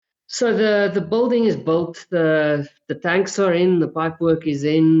So the building is built, the tanks are in, the pipework is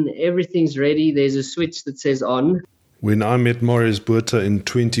in, everything's ready. There's a switch that says on. When I met Marius Botha in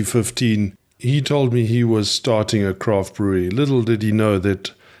 2015, he told me he was starting a craft brewery. Little did he know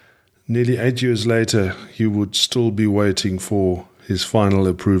that nearly 8 years later, he would still be waiting for his final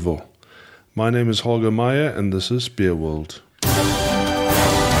approval. My name is Holger Meyer, and this is Beer World.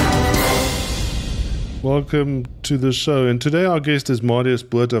 Welcome to the show. And today our guest is Marius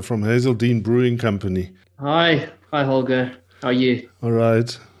Botha from Hazeldean Brewing Company. Hi Holger. How are you? All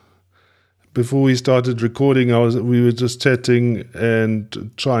right. Before we started recording, we were just chatting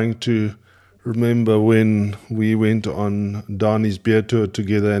and trying to remember when we went on Dani's beer tour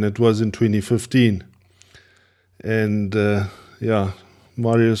together, and it was in 2015. And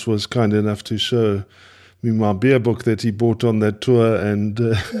Marius was kind enough to show me my beer book that he bought on that tour, and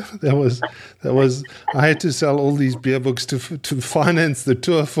that was I had to sell all these beer books to finance the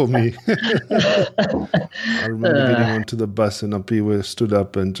tour for me. I remember getting onto the bus, and Apiwe stood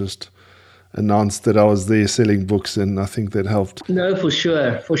up and just announced that I was there selling books, and I think that helped. No, for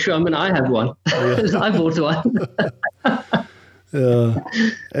sure. I mean, I have one. Yeah. I bought one. Yeah.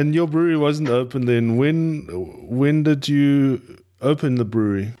 And your brewery wasn't open then. When did you open the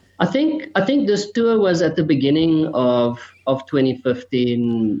brewery? I think this tour was at the beginning of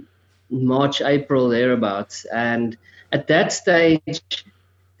 2015, March, April, thereabouts. And at that stage,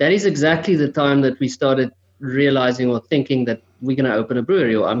 that is exactly the time that we started realizing or thinking that we're going to open a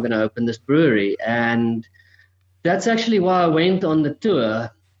brewery, or I'm going to open this brewery. And that's actually why I went on the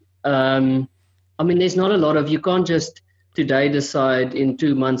tour. I mean, there's not a lot of, you can't just today decide in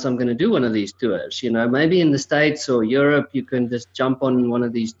 2 months I'm going to do one of these tours. You know, maybe in the States or Europe you can just jump on one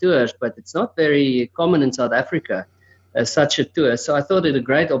of these tours, but it's not very common in South Africa as such a tour. So I thought it a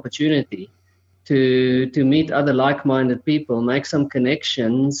great opportunity to meet other like-minded people, make some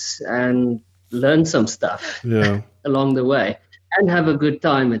connections, and learn some stuff along the way, and have a good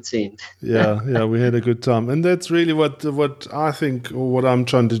time, it seemed. Yeah, we had a good time, and that's really what I think, or what I'm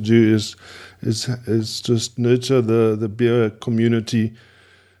trying to do is just nurture the beer community,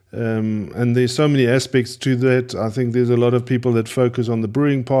 and there's so many aspects to that. I think there's a lot of people that focus on the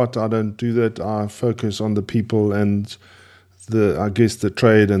brewing part. I don't do that. I focus on the people and the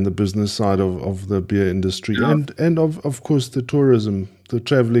trade and the business side of the beer industry, and of course the tourism, the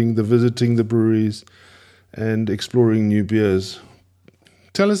traveling, the visiting the breweries, and exploring new beers.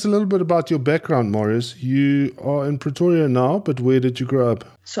 Tell us a little bit about your background, Marius. You are in Pretoria now, but where did you grow up?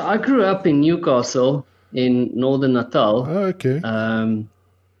 So I grew up in Newcastle in Northern Natal. Oh, okay.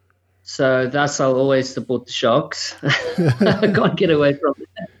 So thus I'll always support the Sharks. I can't get away from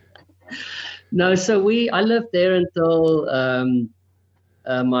that. No, so I lived there until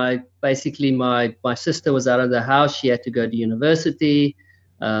my sister was out of the house. She had to go to university.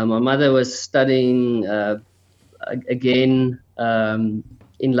 My mother was studying again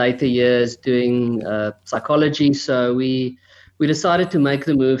in later years, doing psychology. So we decided to make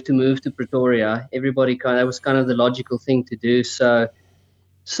the move to Pretoria. That was kind of the logical thing to do. So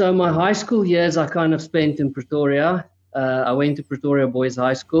my high school years I kind of spent in Pretoria. I went to Pretoria Boys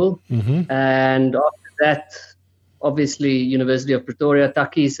High School, and after that, obviously, University of Pretoria,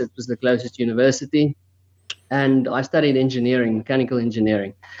 Takkies, it was the closest university. And I studied engineering, mechanical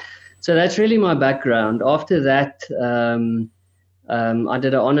engineering. So that's really my background. After that, I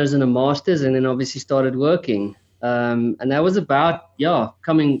did an honors and a master's, and then obviously started working. And that was about,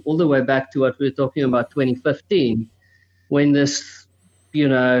 coming all the way back to what we were talking about, 2015, when this,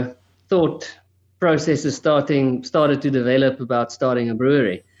 thought processes started to develop about starting a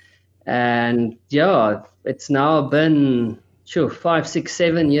brewery. And it's now been 5, 6,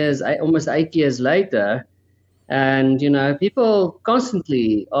 7 years, almost 8 years later. And, people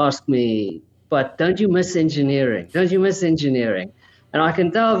constantly ask me, but don't you miss engineering? Don't you miss engineering? And I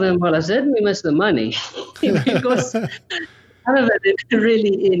can tell them, well, I certainly miss the money because none of it is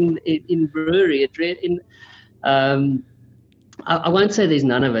really in brewery. I won't say there's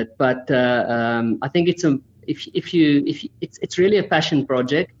none of it, but I think it's really a passion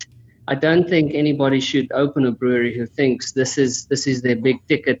project. I don't think anybody should open a brewery who thinks this is their big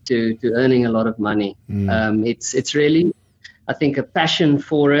ticket to earning a lot of money. It's really, I think, a passion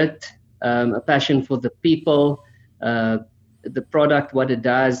for it, a passion for the people, the product, what it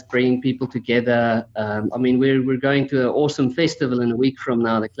does, bringing people together. I mean, we're going to an awesome festival in a week from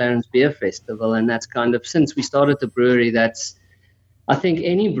now, the Clarence Beer Festival, and that's kind of, since we started the brewery, I think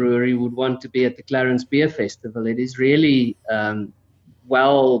any brewery would want to be at the Clarence Beer Festival. It is really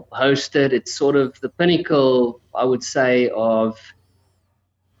well hosted. It's sort of the pinnacle, I would say, of,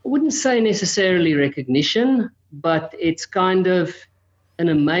 I wouldn't say necessarily recognition, but it's kind of an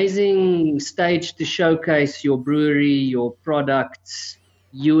amazing stage to showcase your brewery, your products,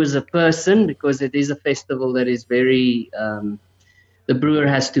 you as a person, because it is a festival that is very, the brewer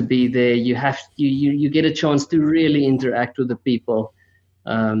has to be there. You get a chance to really interact with the people.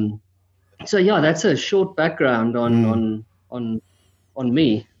 So yeah, that's a short background on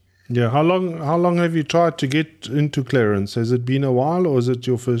me. Yeah. How long have you tried to get into Clarence? Has it been a while, or is it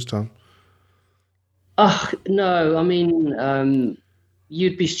your first time? No, I mean,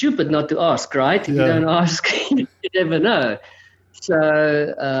 you'd be stupid not to ask, right? If you don't ask, you never know.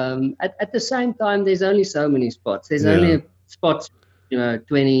 So at the same time, there's only so many spots. There's only spots,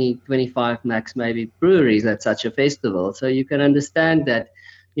 20, 25 max maybe breweries at such a festival. So you can understand that,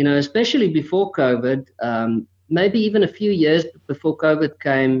 especially before COVID, maybe even a few years before COVID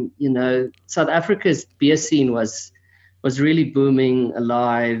came, South Africa's beer scene was really booming,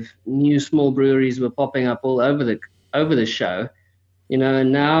 alive. New small breweries were popping up all over the show.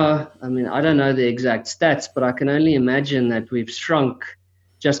 And now, I mean, I don't know the exact stats, but I can only imagine that we've shrunk.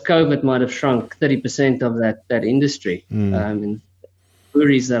 Just COVID might have shrunk 30% of that industry. In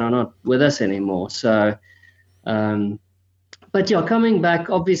breweries that are not with us anymore. So, but yeah, coming back,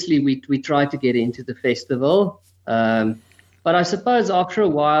 obviously we tried to get into the festival. But I suppose after a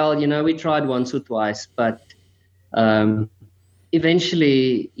while, we tried once or twice, but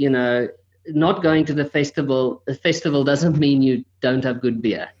eventually, not going to the festival doesn't mean you don't have good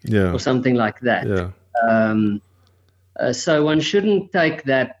beer or something like that. So one shouldn't take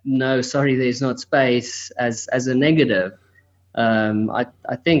that, no, sorry, there's not space as a negative.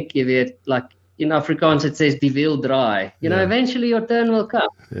 I think if it, like in Afrikaans, it says die wil draai, eventually your turn will come.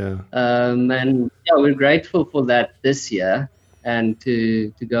 And we're grateful for that this year and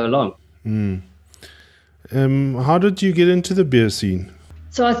to go along. How did you get into the beer scene?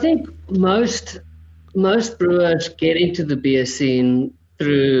 So I think most brewers get into the beer scene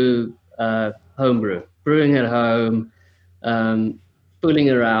through homebrew, brewing at home, fooling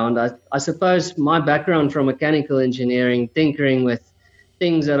around. I suppose my background from mechanical engineering, tinkering with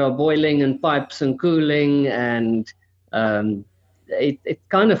things that are boiling and pipes and cooling, and it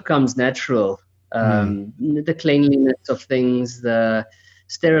kind of comes natural. The cleanliness of things, the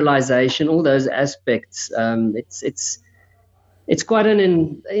sterilization, all those aspects. It's quite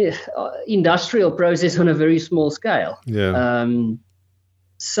an industrial process on a very small scale.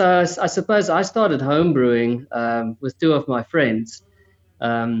 So I suppose I started home brewing with two of my friends.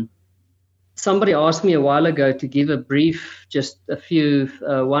 Somebody asked me a while ago to give a brief, just a few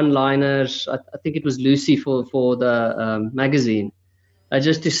one-liners. I think it was Lucy for the magazine,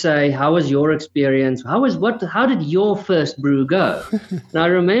 just to say, how was your experience? How did your first brew go? And I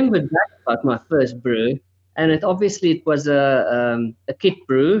remembered that about my first brew. And it was a kit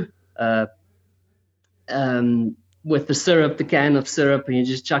brew with the can of syrup, and you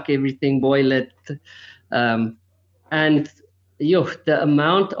just chuck everything, boil it. And the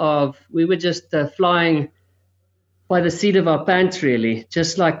amount we were just flying by the seat of our pants, really,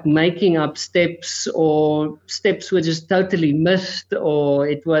 just like making up steps, or steps were just totally missed, or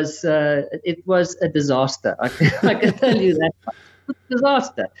it was a disaster. I can tell you that.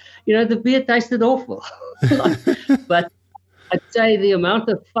 Disaster. The beer tasted awful. But I'd say the amount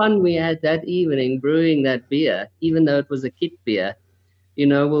of fun we had that evening brewing that beer, even though it was a kit beer,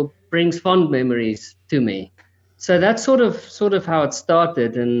 brings fond memories to me. So that's sort of how it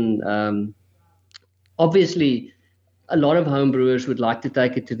started. And obviously, a lot of home brewers would like to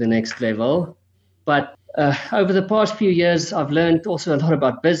take it to the next level. But over the past few years, I've learned also a lot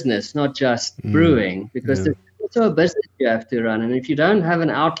about business, not just brewing, because there's also a business you have to run. And if you don't have an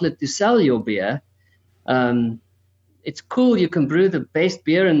outlet to sell your beer, it's cool. You can brew the best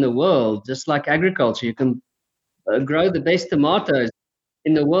beer in the world, just like agriculture. You can grow the best tomatoes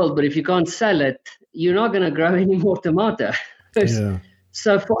in the world, but if you can't sell it, you're not going to grow any more tomato.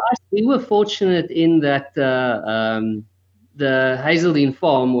 So for us, we were fortunate in that the Hazeldean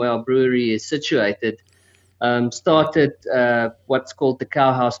farm, where our brewery is situated, started what's called the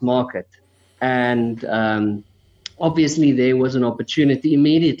Cowhouse Market. And obviously, there was an opportunity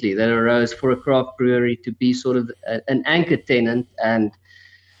immediately that arose for a craft brewery to be sort of an anchor tenant and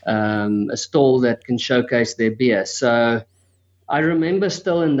a stall that can showcase their beer. So I remember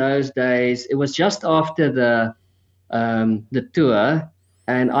still in those days, it was just after the tour,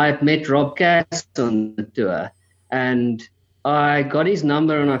 and I had met Rob Cass on the tour, and I got his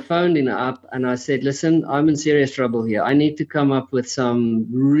number and I phoned him up and I said, listen, I'm in serious trouble here. I need to come up with some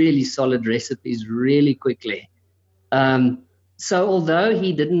really solid recipes really quickly. So although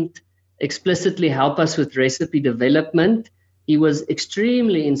he didn't explicitly help us with recipe development, he was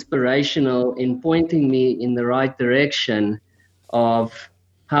extremely inspirational in pointing me in the right direction of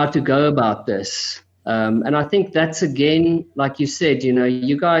how to go about this. And I think that's, again, like you said,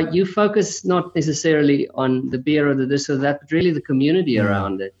 you focus not necessarily on the beer or the this or that, but really the community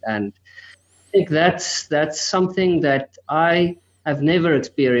around it. And I think that's something that I have never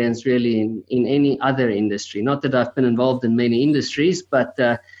experienced really in any other industry. Not that I've been involved in many industries, but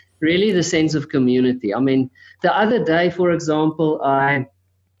really the sense of community. I mean, the other day, for example, I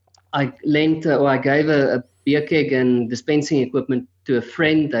gave a beer keg and dispensing equipment to a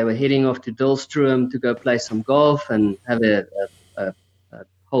friend. They were heading off to Dullstroom to go play some golf and have a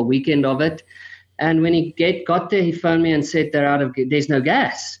whole weekend of it. And when he got there, he phoned me and said there's no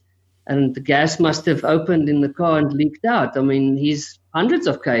gas. And the gas must have opened in the car and leaked out. I mean, he's hundreds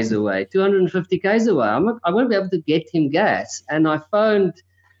of k's away, 250 k's away. I won't be able to get him gas. And I phoned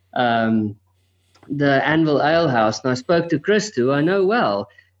the Anvil Ale House, and I spoke to Chris, who I know well,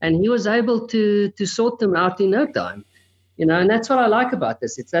 and he was able to sort them out in no time. And that's what I like about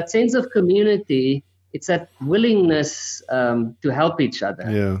this. It's that sense of community. It's that willingness to help each other.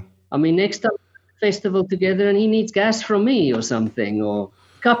 Yeah. I mean, next time festival together and he needs gas from me or something, or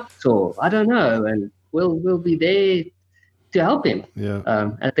cups, or I don't know, and we'll be there to help him.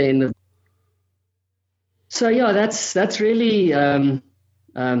 Yeah. At the end of. So yeah, that's really.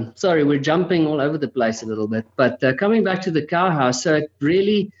 Sorry, we're jumping all over the place a little bit, but coming back to the cow house, so it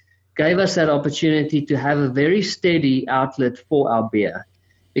really gave us that opportunity to have a very steady outlet for our beer,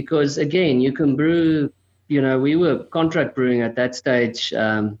 because again, you can brew. We were contract brewing at that stage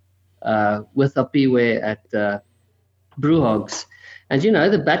with Apiwe at Brewhogs. And,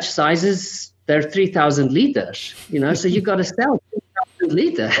 the batch sizes, they're 3,000 liters, so you got to sell 3,000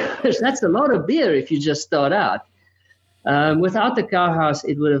 liters. That's a lot of beer if you just start out. Without the cow house,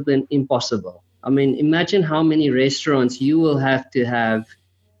 it would have been impossible. I mean, imagine how many restaurants you will have to have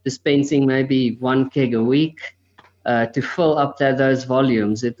dispensing maybe one keg a week to fill up those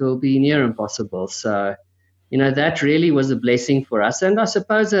volumes. It will be near impossible. So, that really was a blessing for us. And I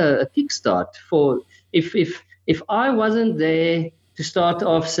suppose a kickstart for if I wasn't there to start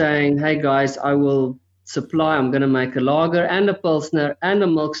off saying, hey guys, I will supply, I'm going to make a lager and a Pilsner and a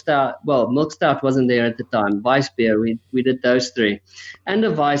milk stout. Well, milk stout wasn't there at the time. Weiss beer, we did those three. And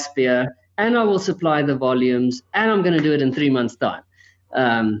a Weiss beer, and I will supply the volumes, and I'm going to do it in 3 months' time.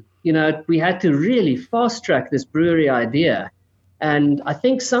 We had to really fast track this brewery idea. And I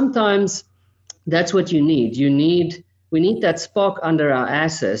think sometimes that's what you need. We need that spark under our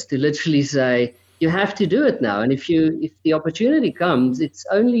asses to literally say, you have to do it now. And if the opportunity comes, it's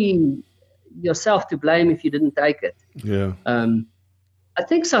only yourself to blame if you didn't take it. Yeah. I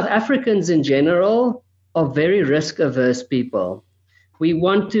think South Africans in general are very risk-averse people. We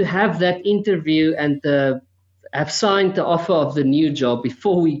want to have that interview and have signed the offer of the new job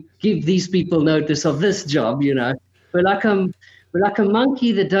before we give these people notice of this job. We're like a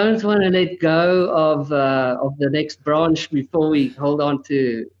monkey that don't want to let go of the next branch before we hold on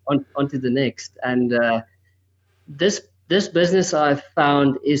to the next. And this business I've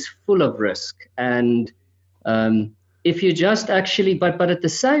found is full of risk. And if you just actually, but at the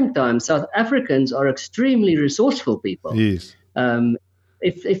same time, South Africans are extremely resourceful people. Yes.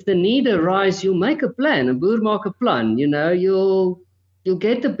 If the need arises, you'll make a plan, a boer maak 'n plan. You'll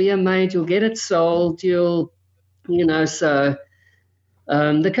get the beer made, you'll get it sold, so.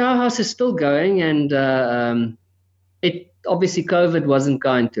 The cow house is still going, and it obviously COVID wasn't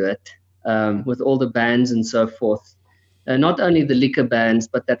kind to it with all the bans and so forth. Not only the liquor bans,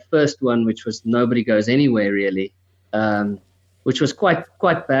 but that first one, which was nobody goes anywhere really, which was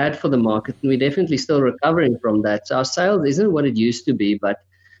quite bad for the market, and we're definitely still recovering from that. So our sales isn't what it used to be, but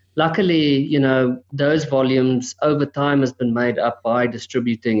luckily, those volumes over time has been made up by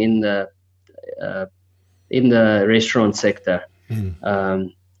distributing in the restaurant sector.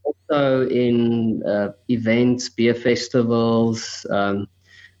 Also in events, beer festivals.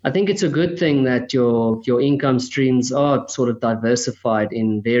 I think it's a good thing that your income streams are sort of diversified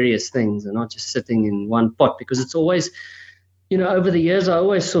in various things and not just sitting in one pot, because it's always, over the years, I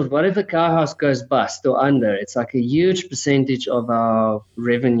always thought, what if the cow house goes bust or under? It's like a huge percentage of our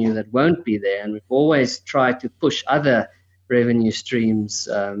revenue that won't be there. And we've always tried to push other revenue streams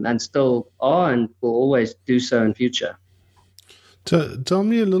and still are and will always do so in future. Tell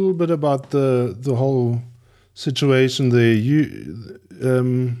me a little bit about the whole situation there.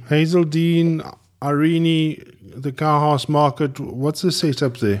 Hazeldean, Irene, the cow house market, what's the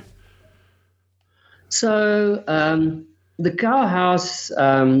setup there? So the cow house,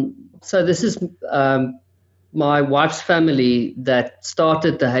 so this is my wife's family that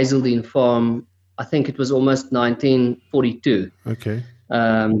started the Hazeldean farm. I think it was almost 1942. Okay.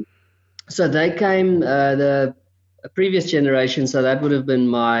 So they came, a previous generation. So that would have been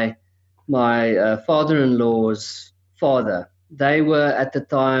my father-in-law's father. They were at the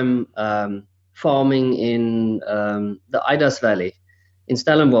time farming in the Idas Valley in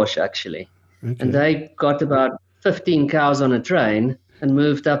Stellenbosch, actually. Okay. And they got about 15 cows on a train and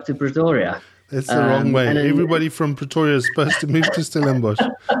moved up to Pretoria. That's the wrong way. Everybody from Pretoria is supposed to move to Stellenbosch.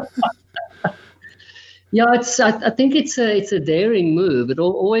 Yeah, I think it's a daring move. It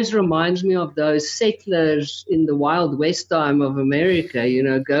always reminds me of those settlers in the Wild West time of America,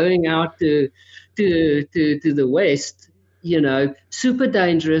 going out to the West, super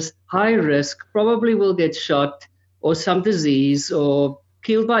dangerous, high risk, probably will get shot or some disease or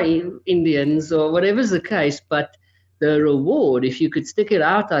killed by Indians or whatever's the case. But the reward, if you could stick it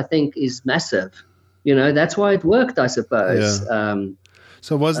out, I think is massive. That's why it worked, I suppose. Yeah.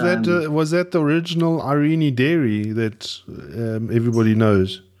 So was that the original Irene dairy that everybody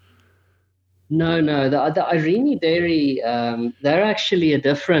knows? No. The Irene dairy, they're actually a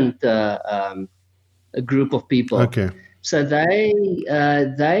different a group of people. Okay. So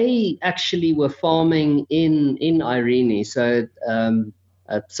they actually were farming in Irene. So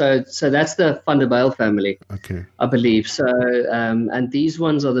that's the Van der Bijl family. Okay. I believe. So and these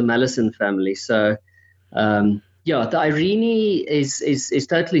ones are the Mallison family. So. Yeah, the Irene is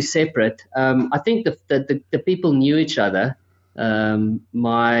totally separate. I think the people knew each other.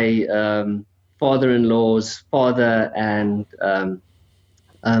 My father-in-law's father and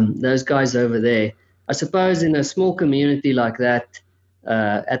those guys over there. I suppose in a small community like that,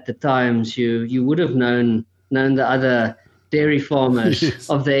 at the times you would have known the other dairy farmers yes.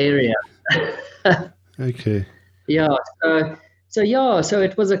 of the area. Okay. Yeah. So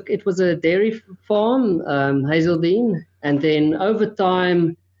it was a dairy farm, Hazeldean, and then over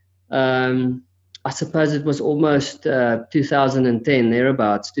time, I suppose it was almost 2010,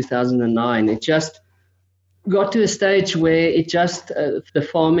 thereabouts, 2009. It just got to a stage where it just the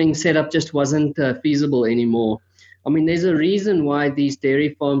farming setup just wasn't feasible anymore. I mean, there's a reason why these dairy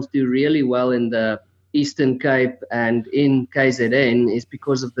farms do really well in the Eastern Cape and in KZN is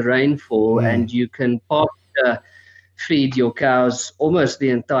because of the rainfall, and you can feed your cows almost the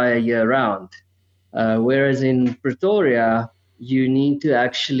entire year round. Whereas in Pretoria, you need to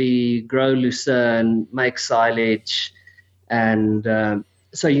actually grow lucerne, make silage, and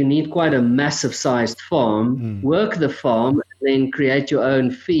so you need quite a massive sized farm, work the farm, and then create your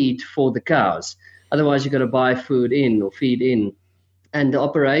own feed for the cows. Otherwise, you've got to buy food in or feed in. And the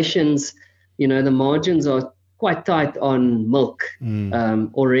operations, the margins are quite tight on milk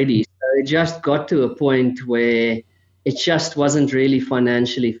already. So it just got to a point where it just wasn't really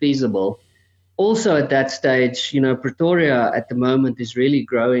financially feasible. Also at that stage, Pretoria at the moment is really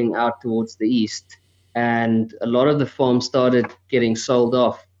growing out towards the east, and a lot of the farms started getting sold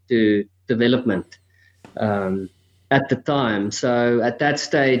off to development at the time. So at that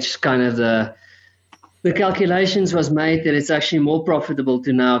stage, kind of the calculations was made that it's actually more profitable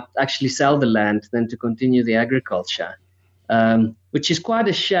to now actually sell the land than to continue the agriculture, which is quite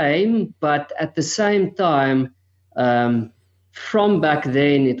a shame. But at the same time, from back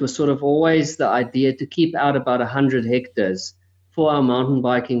then, it was sort of always the idea to keep out about 100 hectares for our mountain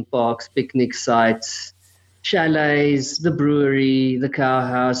biking parks, picnic sites, chalets, the brewery, the cow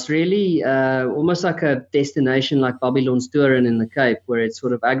house, really almost like a destination like Babylonstoren in the Cape, where it's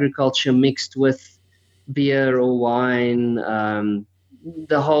sort of agriculture mixed with beer or wine,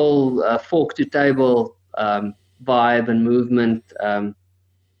 the whole fork to table vibe and movement.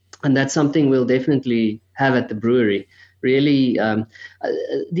 And that's something we'll definitely have at the brewery. Really,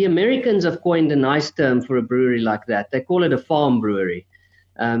 the Americans have coined a nice term for a brewery like that. They call it a farm brewery.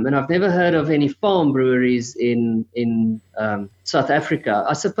 And I've never heard of any farm breweries in South Africa.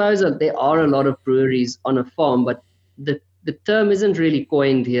 I suppose that there are a lot of breweries on a farm, but the term isn't really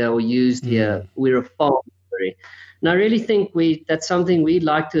coined here or used here. We're a farm brewery. And I really think that's something we'd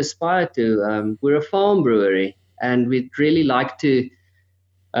like to aspire to. We're a farm brewery, and we'd really like to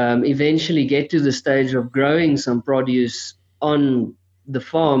eventually get to the stage of growing some produce on the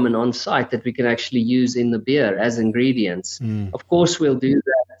farm and on site that we can actually use in the beer as ingredients. Of course, we'll do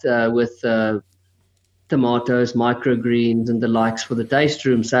that with tomatoes, microgreens, and the likes for the taste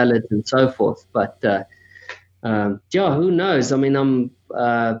room salads and so forth. But who knows? I mean, I'm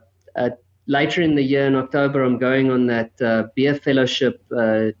later in the year in October, I'm going on that beer fellowship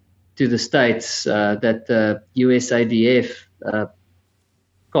to the States that the USADF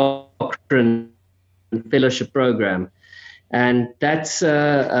Cochrane Fellowship Program. And that's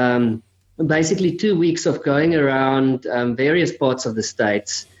basically 2 weeks of going around various parts of the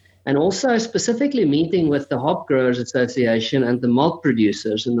States and also specifically meeting with the Hop Growers Association and the malt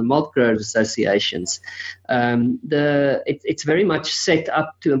producers and the malt growers associations. It's very much set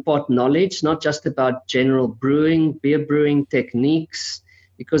up to impart knowledge, not just about general brewing, beer brewing techniques,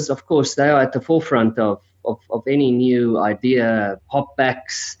 because of course they are at the forefront of any new idea,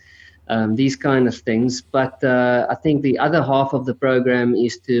 hopbacks, these kind of things. But I think the other half of the program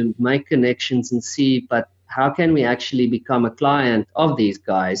is to make connections and see, but how can we actually become a client of these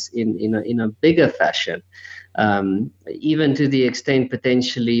guys in a bigger fashion? Even to the extent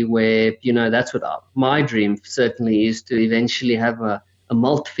potentially where, that's what my dream certainly is, to eventually have a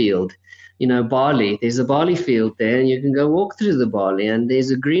malt field. Barley, there's a barley field there, and you can go walk through the barley, and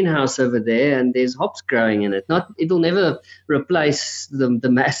there's a greenhouse over there, and there's hops growing in it. It'll never replace the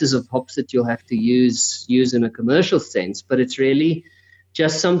masses of hops that you'll have to use in a commercial sense, but it's really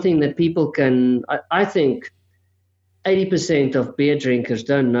just something that people can. I think 80% of beer drinkers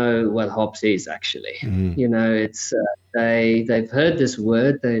don't know what hops is actually. It's they've heard this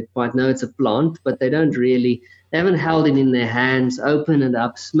word, they might know it's a plant, but they haven't held it in their hands, open it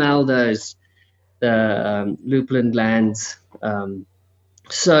up, smell the lupulin glands.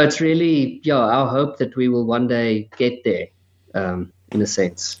 So it's really, our hope that we will one day get there, in a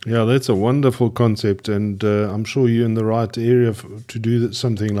sense. Yeah, that's a wonderful concept, and I'm sure you're in the right area to do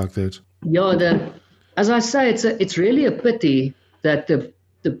something like that. Yeah, as I say, it's really a pity that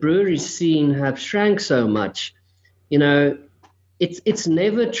the brewery scene have shrank so much. It's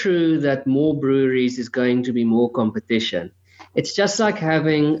never true that more breweries is going to be more competition. It's just like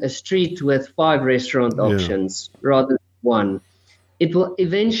having a street with 5 restaurant options rather than one. It will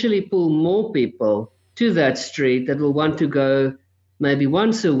eventually pull more people to that street that will want to go maybe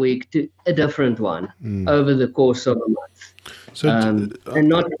once a week to a different one over the course of a month. So, and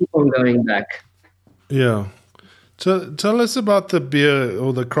not keep on going back. Yeah. So tell us about the beer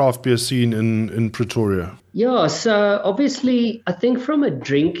or the craft beer scene in Pretoria. Yeah, so obviously, I think from a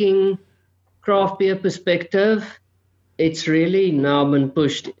drinking craft beer perspective, it's really now been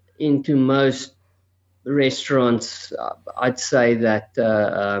pushed into most restaurants. I'd say that,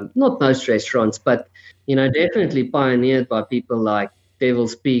 not most restaurants, but, definitely pioneered by people like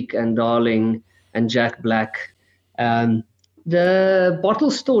Devil's Peak and Darling and Jack Black. The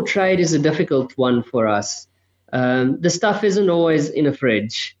bottle store trade is a difficult one for us. The stuff isn't always in a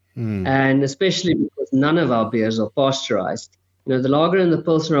fridge, and especially because none of our beers are pasteurized. The lager and the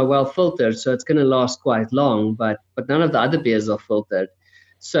pilsner are well filtered, so it's going to last quite long, but none of the other beers are filtered.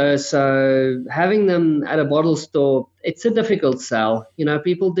 So having them at a bottle store, it's a difficult sell.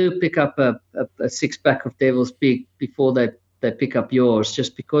 People do pick up a 6-pack of Devil's Peak before they pick up yours,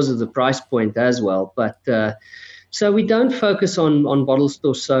 just because of the price point as well. But so we don't focus on bottle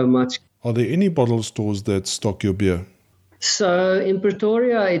stores so much. Are there any bottle stores that stock your beer? So in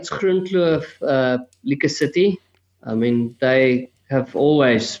Pretoria, it's Groenkloof, Liquor City. I mean, they have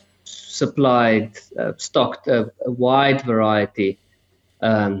always stocked a wide variety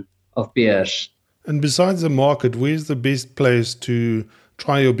of beers. And besides the market, where's the best place to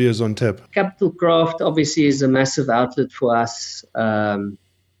try your beers on tap? Capital Craft obviously is a massive outlet for us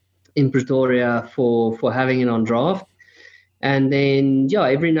in Pretoria for having it on draft. And then,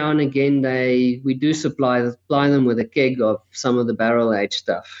 every now and again, we do supply them with a keg of some of the barrel-aged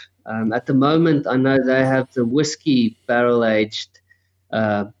stuff. At the moment, I know they have the whiskey barrel-aged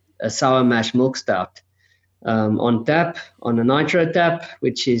a sour mash milk stout on tap, on a nitro tap,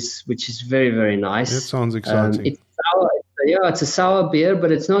 which is very, very nice. That sounds exciting. It's sour. It's a sour beer,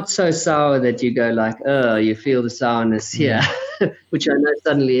 but it's not so sour that you go like, you feel the sourness here, which I know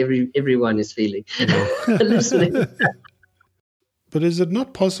suddenly everyone is feeling. Listening. But is it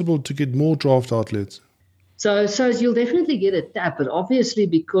not possible to get more draft outlets? So you'll definitely get a tap, but obviously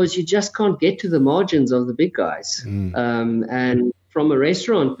because you just can't get to the margins of the big guys. And from a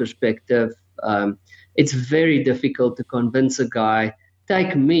restaurant perspective, it's very difficult to convince a guy,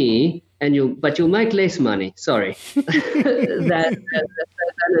 take me, but you'll make less money, than a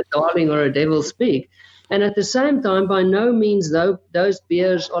Darling or a Devil's Peak. And at the same time, by no means those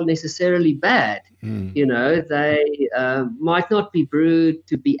beers are necessarily bad. They might not be brewed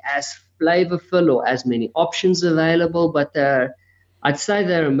to be as flavorful or as many options available, but I'd say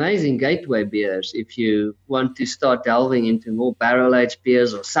they're amazing gateway beers if you want to start delving into more barrel-aged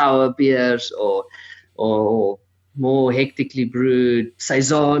beers or sour beers or more hectically brewed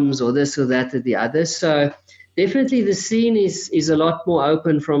saisons or this or that or the other. So definitely the scene is a lot more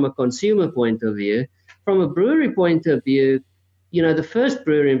open from a consumer point of view. From a brewery point of view, the first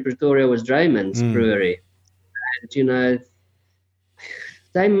brewery in Pretoria was Draymond's Brewery. And,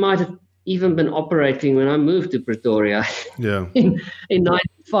 they might have even been operating when I moved to Pretoria. Yeah. in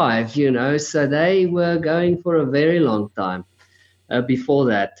 95, so they were going for a very long time before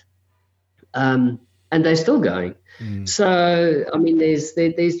that. And they're still going. So, I mean, there's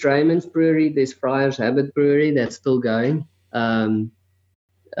Drayman's Brewery, there's Friar's Habit Brewery that's still going.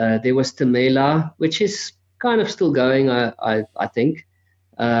 There was Tamela, which is kind of still going, I think.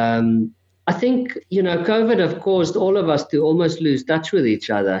 I think, COVID have caused all of us to almost lose touch with each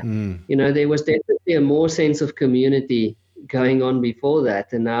other. There was definitely a more sense of community going on before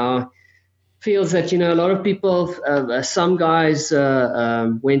that. And now feels that, a lot of people, some guys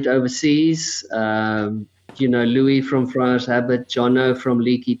went overseas, Louis from Friar's Habit, Jono from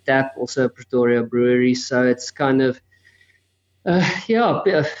Leaky Tap, also Pretoria Brewery. So it's kind of,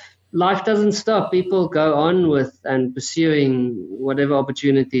 life doesn't stop. People go on with and pursuing whatever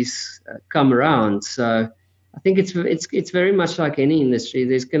opportunities come around. So I think it's very much like any industry.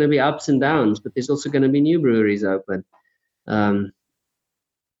 There's going to be ups and downs, but there's also going to be new breweries open.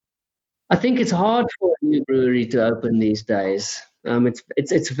 I think it's hard for a new brewery to open these days.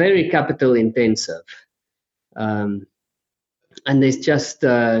 It's very capital intensive, and there's just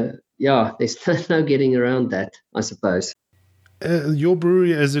there's no getting around that, I suppose. Your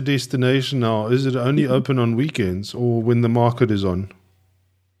brewery as a destination now, is it only open on weekends or when the market is on?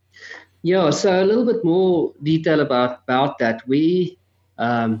 Yeah, so a little bit more detail about that. We,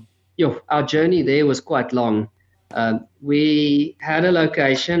 our journey there was quite long. We had a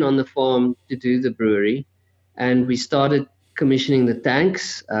location on the farm to do the brewery, and we started commissioning the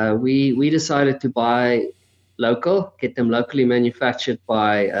tanks. We decided to buy local, get them locally manufactured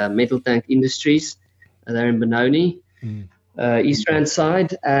by Metal Tank Industries. They're in Benoni, East Rand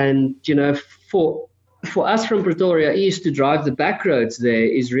side. And, for us from Pretoria East to drive the back roads there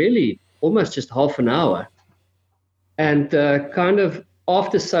is really almost just half an hour. And kind of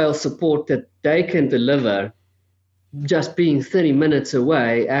after-sales support that they can deliver, just being 30 minutes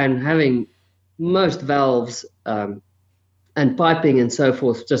away and having most valves and piping and so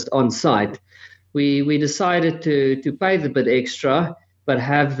forth just on site, we decided to pay the bit extra, but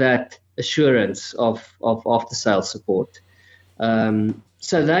have that assurance of after-sales support.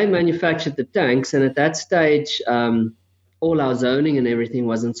 So they manufactured the tanks, and at that stage, all our zoning and everything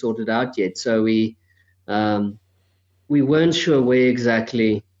wasn't sorted out yet. So we weren't sure where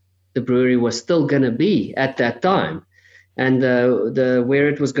exactly the brewery was still going to be at that time. And where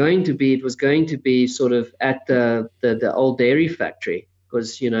it was going to be sort of at the old dairy factory,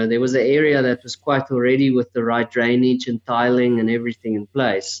 because, there was an area that was quite already with the right drainage and tiling and everything in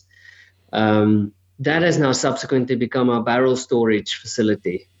place. That has now subsequently become our barrel storage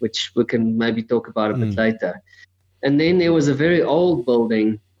facility, which we can maybe talk about a bit later. And then there was a very old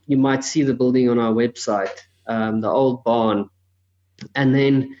building. You might see the building on our website, the old barn. And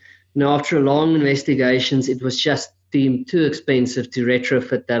then, after long investigations, it was just deemed too expensive to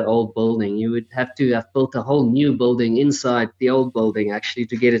retrofit that old building. You would have to have built a whole new building inside the old building, actually,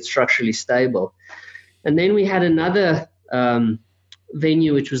 to get it structurally stable. And then we had another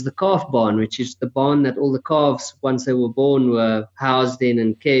venue, which was the calf barn, which is the barn that all the calves, once they were born, were housed in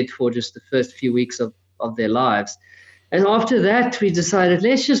and cared for just the first few weeks of their lives. And after that, we decided,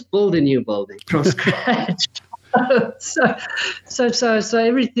 let's just build a new building from scratch. So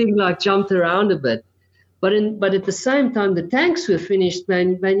everything jumped around a bit. But at the same time, the tanks were finished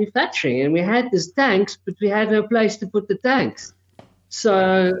manufacturing, and we had these tanks, but we had no place to put the tanks.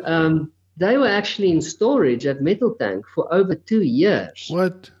 So they were actually in storage at Metal Tank for over 2 years.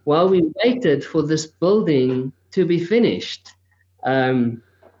 What? While we waited for this building to be finished. And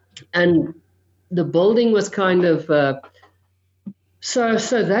the building was kind of... So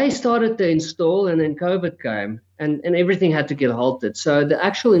they started to install, and then COVID came, and everything had to get halted. So the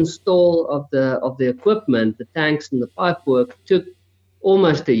actual install of the equipment, the tanks and the pipework, took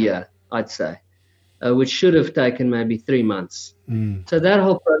almost a year, I'd say, which should have taken maybe 3 months. So that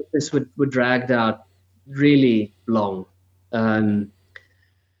whole process would dragged out really long.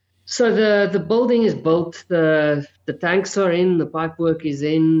 So the building is built, the tanks are in, the pipework is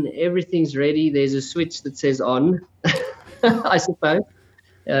in, everything's ready. There's a switch that says on, I suppose,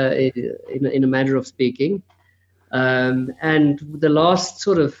 in a matter of speaking. And the last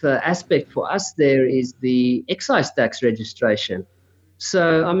sort of aspect for us there is the excise tax registration.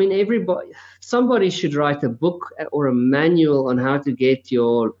 So, I mean, somebody should write a book or a manual on how to get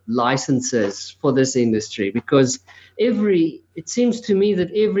your licenses for this industry, because it seems to me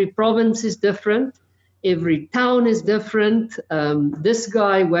that every province is different. Every town is different. This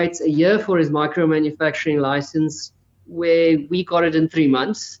guy waits a year for his micro manufacturing license, where we got it in 3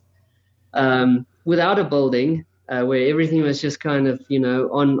 months, without a building, where everything was just kind of,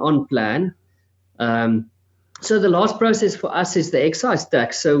 on plan. So the last process for us is the excise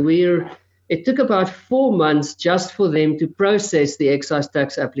tax. So it took about 4 months just for them to process the excise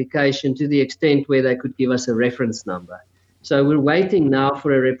tax application to the extent where they could give us a reference number. So we're waiting now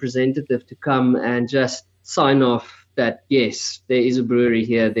for a representative to come and just sign off that, yes, there is a brewery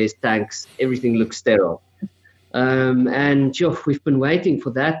here, there's tanks, everything looks sterile. And we've been waiting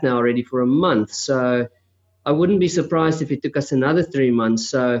for that now already for a month. So I wouldn't be surprised if it took us another 3 months.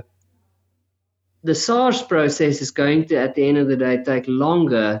 So the SARS process is going to, at the end of the day, take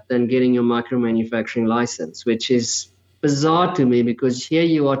longer than getting your micro-manufacturing license, which is bizarre to me because here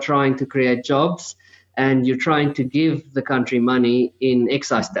you are trying to create jobs and you're trying to give the country money in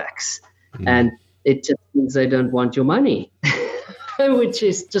excise tax. And it just means they don't want your money, which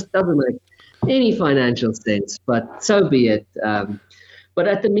just doesn't make any financial sense, but so be it. But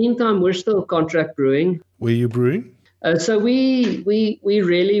at the meantime, we're still contract brewing. Were you brewing? So we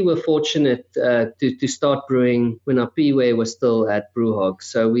really were fortunate to start brewing when our P-Way was still at Brewhogs.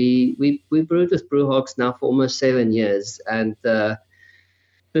 So we brewed with Brewhogs now for almost 7 years, and the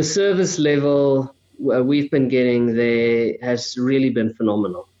service level we've been getting there has really been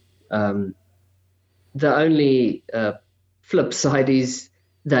phenomenal. The only flip side is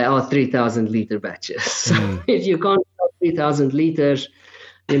they are 3,000 liter batches. So if you can't sell 3,000 liters,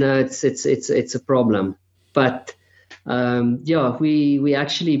 it's a problem. But we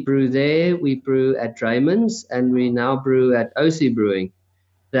actually brew there. We brew at Draymond's, and we now brew at OC Brewing.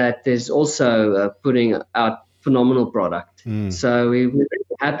 That is also putting out phenomenal product. So we're really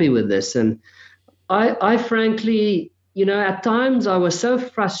happy with this. And I frankly, at times I was so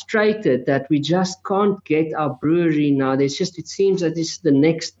frustrated that we just can't get our brewery now. It seems that the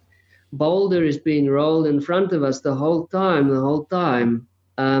next boulder is being rolled in front of us the whole time.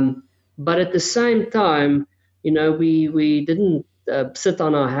 But at the same time, we didn't sit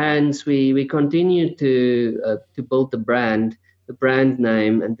on our hands. We continued to build the brand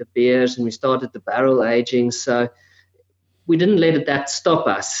name and the beers, and we started the barrel aging. So we didn't let that stop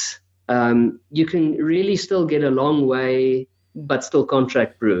us. You can really still get a long way, but still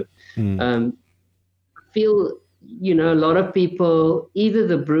contract brew. I feel, a lot of people, either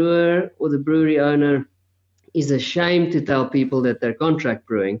the brewer or the brewery owner is ashamed to tell people that they're contract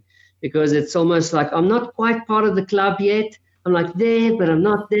brewing, because it's almost like, I'm not quite part of the club yet. I'm like there, but I'm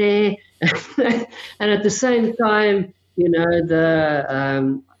not there. And at the same time, I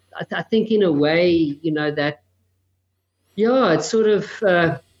think in a way, that, it's sort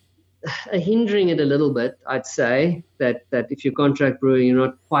of hindering it a little bit, I'd say, that if you're contract brewing, you're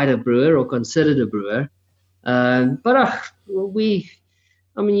not quite a brewer or considered a brewer. But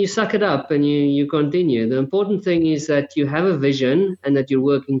you suck it up and you continue. The important thing is that you have a vision and that you're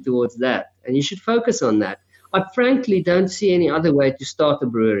working towards that, and you should focus on that. I frankly don't see any other way to start a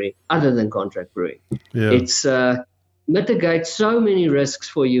brewery other than contract brewing. Yeah. It's mitigates so many risks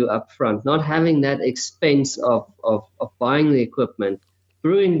for you up front, not having that expense of buying the equipment,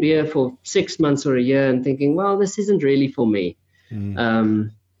 brewing beer for 6 months or a year and thinking, well, this isn't really for me.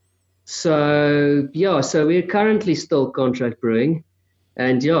 So we're currently still contract brewing.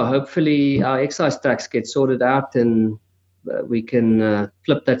 And hopefully our excise tax gets sorted out and we can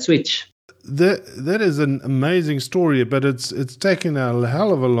flip that switch. That is an amazing story, but it's taken a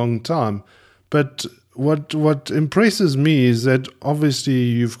hell of a long time. But what impresses me is that obviously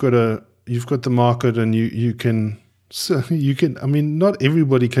you've got the market, and you can. I mean, not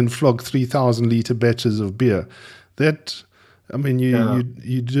everybody can flog 3,000 liter batches of beer. You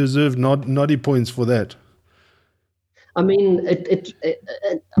deserve naughty points for that. I mean,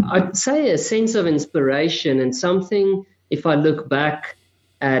 I'd say a sense of inspiration, and something, if I look back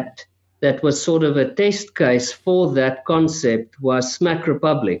at, that was sort of a test case for that concept, was Smack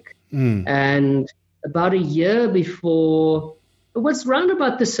Republic. And about a year before, it was around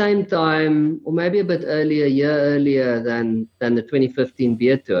about the same time, or maybe a bit earlier, a year earlier than the 2015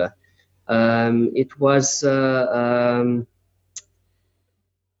 beer tour. It was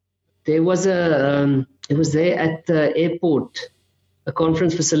it was there at the airport. A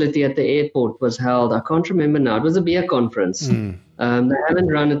conference facility at the airport was held. I can't remember now. It was a beer conference. They haven't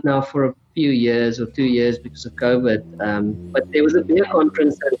run it now for a few years or 2 years because of COVID. But there was a beer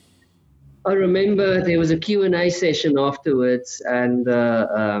conference, and I remember there was a Q&A session afterwards, and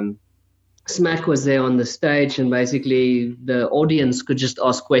Smack was there on the stage, and basically the audience could just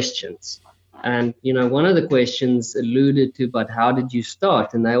ask questions. And, one of the questions alluded to, but how did you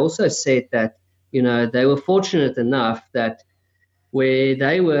start? And they also said that, they were fortunate enough that where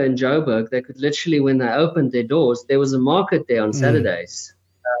they were in Joburg, they could literally, when they opened their doors, there was a market there on Saturdays.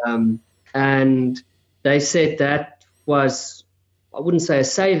 And they said that was, I wouldn't say a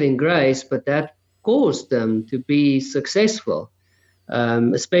saving grace, but that caused them to be successful,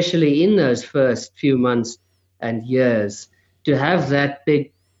 especially in those first few months and years, to have that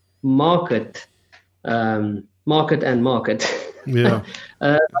big market Yeah.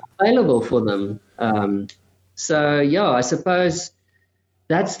 available for them. I suppose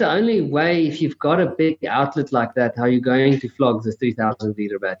that's the only way, if you've got a big outlet like that, how you're going to flog the 3,000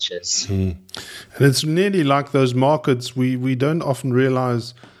 liter batches. And it's nearly like those markets, we don't often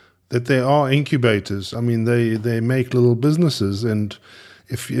realize that they are incubators. I mean, they make little businesses. And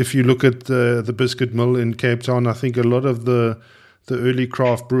if you look at the biscuit mill in Cape Town, I think a lot of the early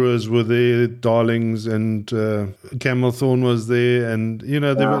craft brewers were there, Darlings and Camel Thorn was there. And, there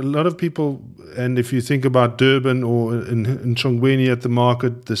were a lot of people. And if you think about Durban or in Chongweni at the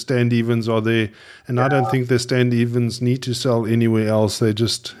market, the Stand Evens are there. And I don't think the Stand Evens need to sell anywhere else. They're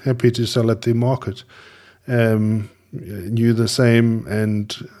just happy to sell at their market. Knew the same.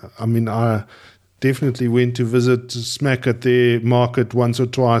 And, I mean, I definitely went to visit Smack at their market once or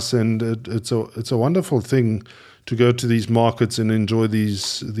twice. And it's a wonderful thing to go to these markets and enjoy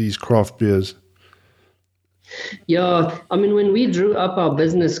these craft beers. Yeah, I mean, when we drew up our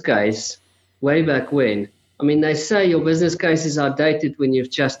business case way back when, I mean, they say your business case is outdated when you've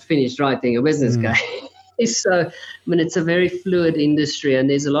just finished writing a business case. So, I mean, it's a very fluid industry, and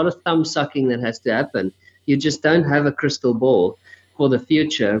there's a lot of thumb sucking that has to happen. You just don't have a crystal ball for the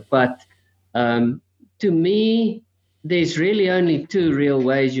future. But to me, there's really only two real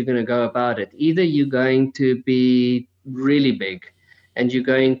ways you're going to go about it. Either you're going to be really big and you're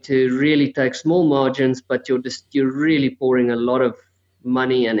going to really take small margins, but you're really pouring a lot of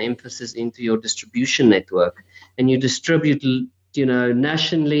money and emphasis into your distribution network, and you distribute,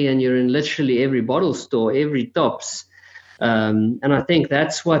 nationally, and you're in literally every bottle store, every Tops. And I think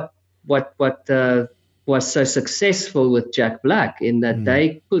that's what was so successful with Jack Black, in that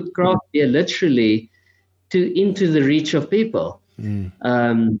they put craft beer literally into the reach of people. And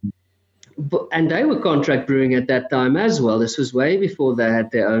they were contract brewing at that time as well. This was way before they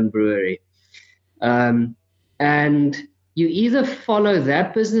had their own brewery. And you either follow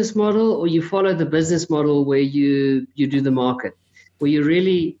that business model, or you follow the business model where you do the market, where you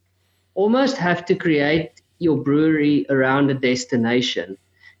really almost have to create your brewery around a destination.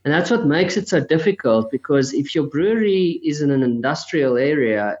 And that's what makes it so difficult, because if your brewery is in an industrial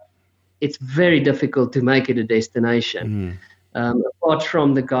area, it's very difficult to make it a destination. Apart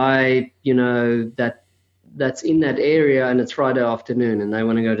from the guy, that's in that area and it's Friday afternoon and they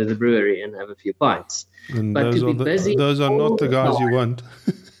want to go to the brewery and have a few pints. And but those are not the guys you want.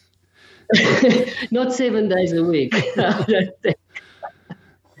 Not 7 days a week, I don't think.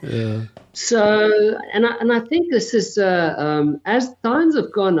 Yeah. So, and I think this is, as times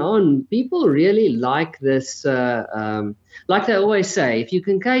have gone on, people really like this, like they always say, if you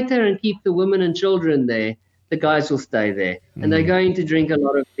can cater and keep the women and children there, the guys will stay there. And they're going to drink a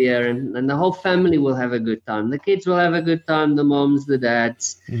lot of beer, and the whole family will have a good time. The kids will have a good time, the moms, the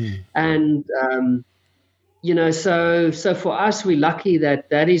dads. And, so for us, we're lucky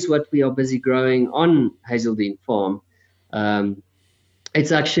that is what we are busy growing on Hazeldean Farm.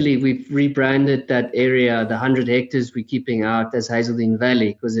 It's actually, we've rebranded that area, the 100 hectares we're keeping out, as Hazeldean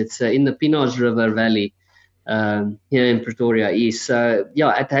Valley, because it's in the Pinage River Valley here in Pretoria East. So,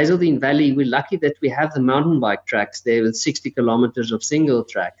 at Hazeldean Valley, we're lucky that we have the mountain bike tracks there with 60 kilometers of single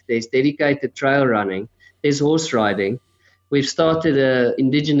track. There's dedicated trail running. There's horse riding. We've started an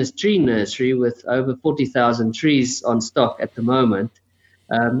indigenous tree nursery with over 40,000 trees on stock at the moment.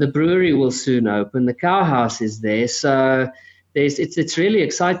 The brewery will soon open. The cow house is there. So, it's really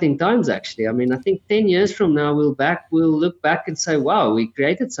exciting times, actually. I mean, I think 10 years from now, we'll look back and say, wow, we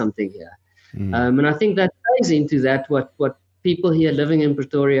created something here. And I think that plays into that, what people here living in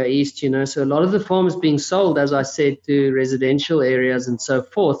Pretoria East, so a lot of the farm is being sold, as I said, to residential areas and so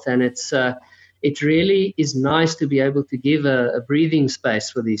forth. And it really is nice to be able to give a breathing space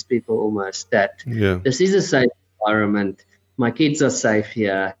for these people almost, that this is a safe environment. My kids are safe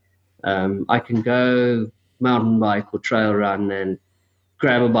here. I can go mountain bike or trail run and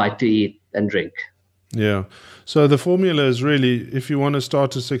grab a bite to eat and drink. Yeah. So the formula is really, if you want to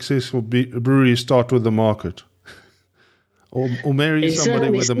start a successful brewery, start with the market. Or marry somebody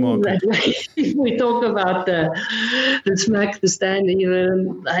with a market. We talk about the Smack, the Stand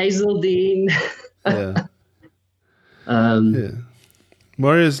Even, Hazeldean.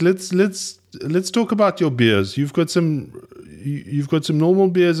 Marius, let's talk about your beers. You've got some normal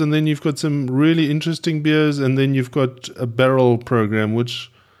beers, and then you've got some really interesting beers, and then you've got a barrel program,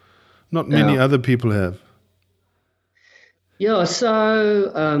 which not many other people have. Yeah,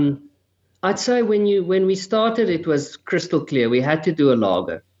 so I'd say when we started, it was crystal clear. We had to do a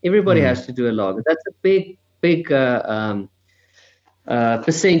lager. Everybody has to do a lager. That's a big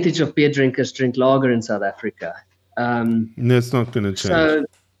percentage of beer drinkers drink lager in South Africa. That's not going to change.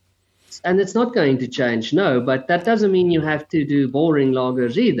 And it's not going to change, no, but that doesn't mean you have to do boring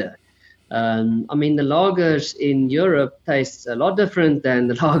lagers either. I mean, the lagers in Europe taste a lot different than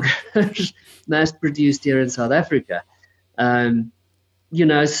the lagers mass-produced here in South Africa. So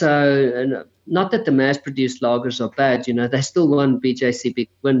not that the mass-produced lagers are bad, they still won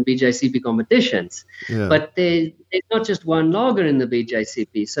BJCP competitions. Yeah. But there's not just one lager in the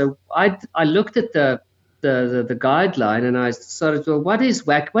BJCP. So I looked at the guideline and I started, well, what is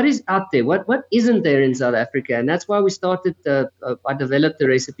out there? What isn't there in South Africa? And that's why we started. I developed the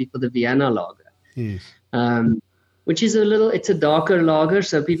recipe for the Vienna lager, yes. Which is it's a darker lager.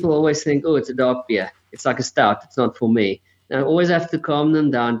 So people always think, oh, it's a dark beer. It's like a stout. It's not for me. I always have to calm them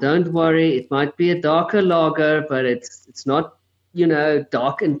down. Don't worry. It might be a darker lager, but it's not,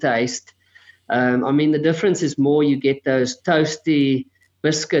 dark in taste. The difference is more you get those toasty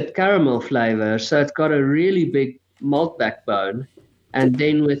biscuit caramel flavor. So it's got a really big malt backbone. And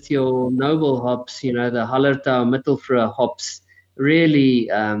then with your noble hops, the Hallertau Mittelfrüh hops, really,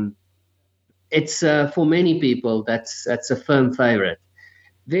 it's for many people, that's a firm favorite.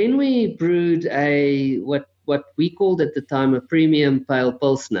 Then we brewed what we called at the time a premium pale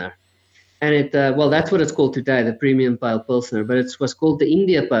Pilsner. And that's what it's called today, the premium pale Pilsner, but it was called the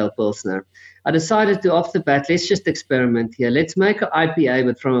India Pale Pilsner. I decided to, off the bat, let's just experiment here. Let's make an IPA,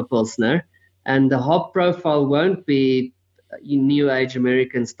 but from a Pilsner. And the hop profile won't be New Age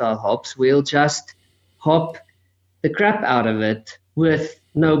American style hops. We'll just hop the crap out of it with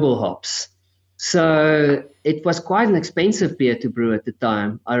noble hops. So it was quite an expensive beer to brew at the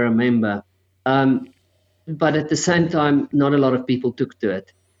time, I remember. But at the same time, not a lot of people took to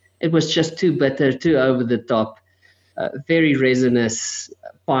it. It was just too bitter, too over the top, very resinous,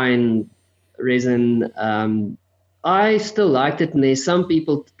 fine resin. I still liked it, and there's some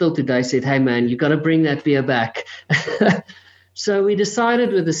people still today said, hey man, you got to bring that beer back. So we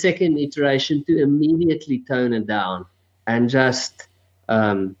decided with the second iteration to immediately tone it down and just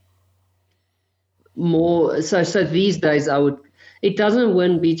more. So these days it doesn't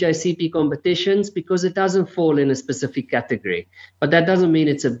win BJCP competitions because it doesn't fall in a specific category. But that doesn't mean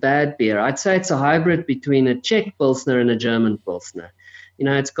it's a bad beer. I'd say it's a hybrid between a Czech Pilsner and a German Pilsner.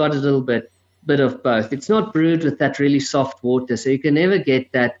 It's got a little bit of both. It's not brewed with that really soft water, so you can never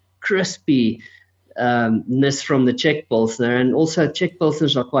get that crispy ness from the Czech Pilsner. And also Czech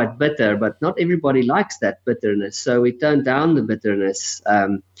Pilsners are quite bitter, but not everybody likes that bitterness. So we toned down the bitterness.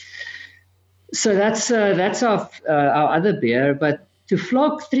 So that's our other beer. But to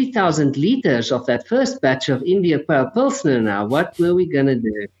flog 3,000 liters of that first batch of India Pale Pilsner now, what were we going to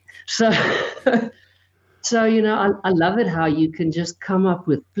do? So, I love it how you can just come up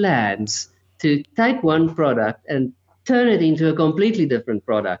with plans to take one product and turn it into a completely different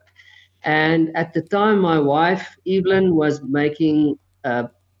product. And at the time, my wife, Evelyn, was making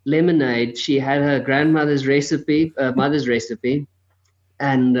lemonade. She had her grandmother's mother's recipe,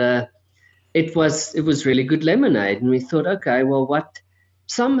 and it was really good lemonade. And we thought, okay, well,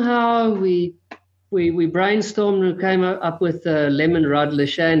 somehow we brainstormed and came up with a lemon radler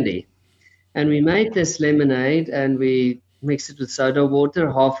shandy. And we made this lemonade and we mixed it with soda water,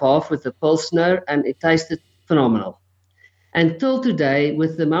 half with the Pilsner, and it tasted phenomenal. Until today,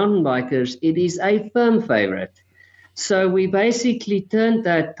 with the mountain bikers, it is a firm favorite. So we basically turned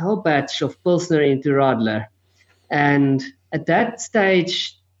that whole batch of Pilsner into Radler. And at that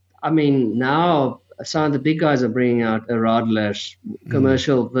stage, now some of the big guys are bringing out a Radler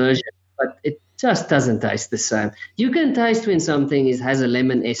commercial version, but it just doesn't taste the same. You can taste when something has a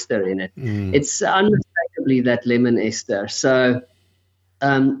lemon ester in it. It's unmistakably that lemon ester. So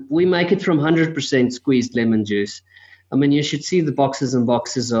we make it from 100% squeezed lemon juice. You should see the boxes and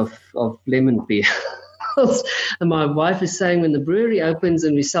boxes of lemon peel. And my wife is saying when the brewery opens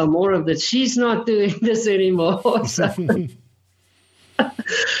and we sell more of it, she's not doing this anymore. So,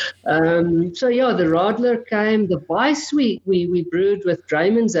 the Radler came. The Weiss we brewed with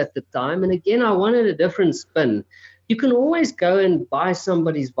Draymond's at the time. And again, I wanted a different spin. You can always go and buy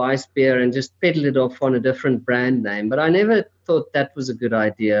somebody's Weiss beer and just peddle it off on a different brand name. But I never thought that was a good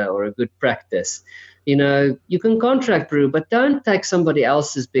idea or a good practice. You can contract brew, but don't take somebody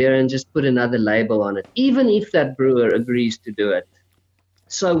else's beer and just put another label on it, even if that brewer agrees to do it.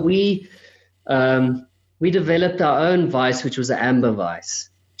 So we developed our own Weiss, which was an amber Weiss,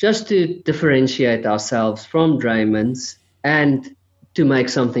 just to differentiate ourselves from Draymond's and to make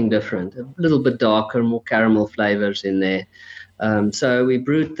something different, a little bit darker, more caramel flavors in there. So we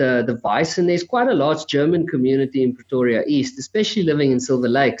brewed the Weiss, and there's quite a large German community in Pretoria East, especially living in Silver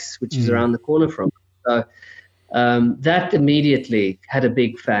Lakes, which is around the corner from us. So that immediately had a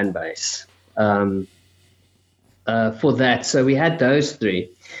big fan base for that. So we had those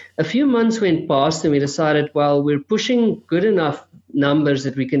three. A few months went past, and we decided, well, we're pushing good enough numbers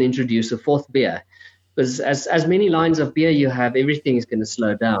that we can introduce a fourth beer. Because as many lines of beer you have, everything is going to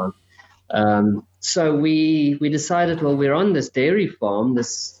slow down. So we decided, well, we're on this dairy farm.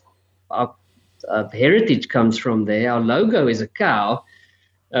 Our heritage comes from there. Our logo is a cow,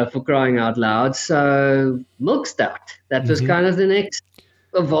 for crying out loud. So milk stout. That was kind of the next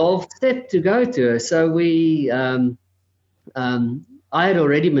evolved step to go to. So I had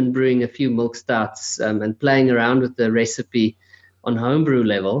already been brewing a few milk stouts and playing around with the recipe on homebrew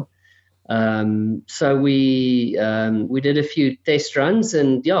level. So we did a few test runs,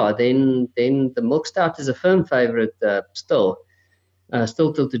 and then the milk stout is a firm favorite still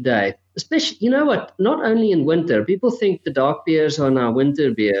till today. Especially, you know what? Not only in winter, people think the dark beers are now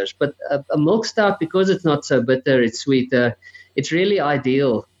winter beers, but a milk stout, because it's not so bitter, it's sweeter. It's really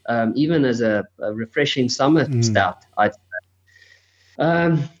ideal, even as a refreshing summer stout, I'd say.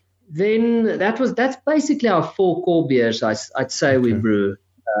 Then that's basically our four core beers, I'd say we brew.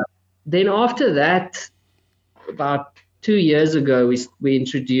 Then after that, about 2 years ago, we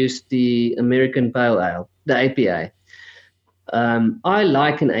introduced the American Pale Ale, the APA. I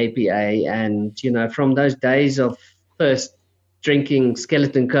like an APA, and from those days of first drinking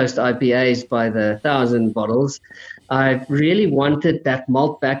Skeleton Coast IPAs by the 1,000 bottles, I really wanted that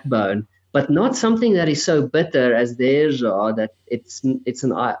malt backbone, but not something that is so bitter as theirs are, that it's an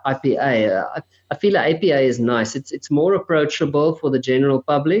IPA. I feel an APA is nice. It's more approachable for the general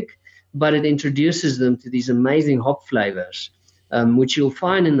public, but it introduces them to these amazing hop flavors, which you'll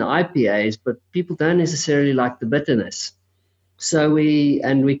find in the IPAs, but people don't necessarily like the bitterness. So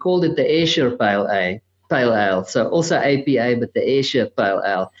we called it the Ayrshire Pale Ale. So also APA, but the Ayrshire Pale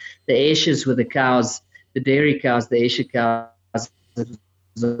Ale. The Ayrshire's with the cows, the dairy cows, the Ayrshire cows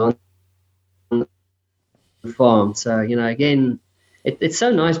on the farm. So, again, it's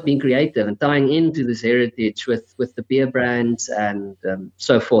so nice being creative and tying into this heritage with the beer brands and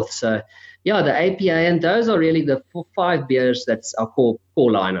so forth. So, the APA, and those are really the 5 beers that's our core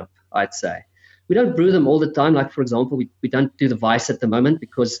lineup, I'd say. We don't brew them all the time. Like, for example, we don't do the Weiss at the moment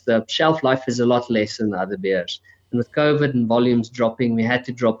because the shelf life is a lot less than the other beers. And with COVID and volumes dropping, we had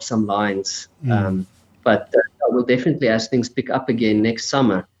to drop some lines. But we'll definitely, as things pick up again next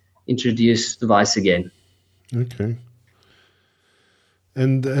summer, introduce the Weiss again. Okay.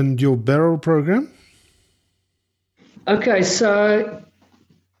 And your barrel program? Okay, so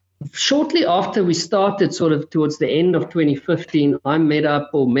shortly after we started, sort of towards the end of 2015, I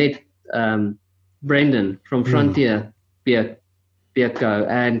met Brendan from Frontier Beer Co,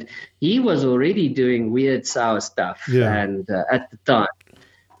 and he was already doing weird sour stuff, and at the time,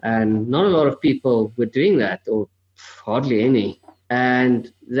 and not a lot of people were doing that, or hardly any,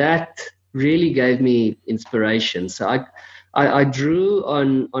 and that really gave me inspiration. So I drew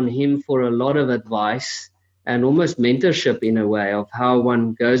on him for a lot of advice and almost mentorship in a way of how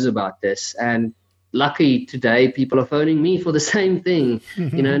one goes about this. And lucky today, people are phoning me for the same thing,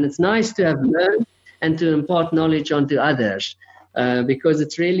 and it's nice to have learned and to impart knowledge onto others, because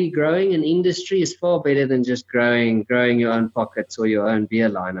it's really growing an industry is far better than just growing your own pockets or your own beer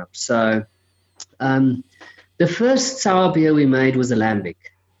lineup. So the first sour beer we made was a lambic.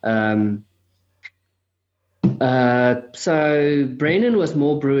 So Brennan was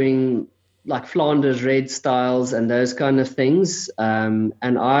more brewing like Flanders red styles and those kind of things. And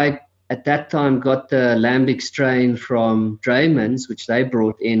I, at that time, got the lambic strain from Draymans, which they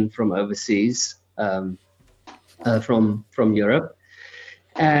brought in from overseas, from Europe.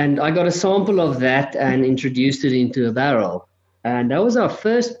 And I got a sample of that and introduced it into a barrel. And that was our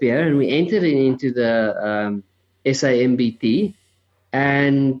first beer, and we entered it into the SAMBT,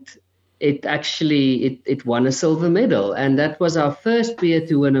 and it actually it won a silver medal. And that was our first beer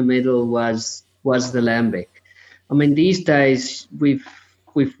to win a medal was the lambic. I mean, these days we've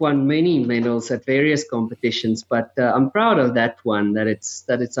won many medals at various competitions, but I'm proud of that one, that it's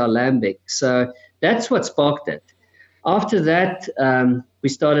our lambic. So that's what sparked it. After that, we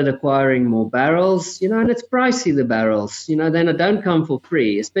started acquiring more barrels, and it's pricey, the barrels, then don't come for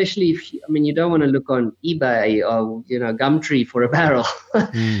free, especially if, you don't want to look on eBay or, Gumtree for a barrel.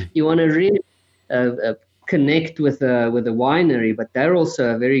 You want to really connect with a winery, but they're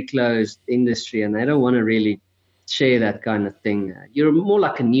also a very closed industry and they don't want to really share that kind of thing. You're more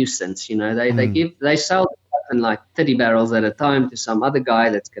like a nuisance, they sell in like 30 barrels at a time to some other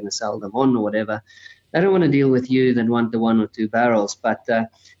guy that's going to sell them on or whatever. they don't want to deal with you, they want the 1 or 2 barrels. But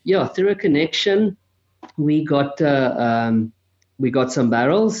through a connection, we got some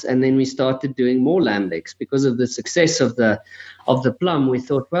barrels, and then we started doing more lambics because of the success of the plum. We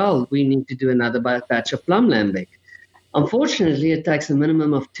thought, well, we need to do another batch of plum lambic. Unfortunately, it takes a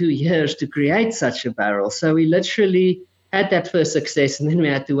minimum of 2 years to create such a barrel. So we literally had that first success, and then we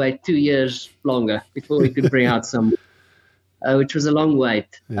had to wait 2 years longer before we could bring out some, which was a long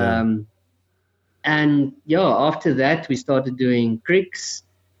wait. Yeah. After that, we started doing Cricks,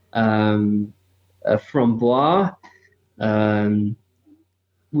 Framboise.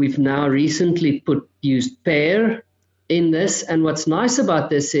 We've now recently used pear in this. And what's nice about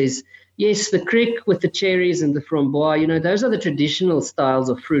this is, yes, the Crick with the cherries and the Framboise, those are the traditional styles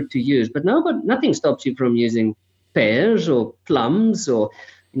of fruit to use. But nothing stops you from using pears or plums, or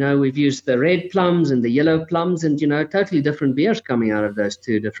we've used the red plums and the yellow plums, and totally different beers coming out of those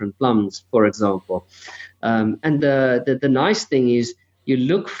 2 different plums, for example. And the nice thing is, you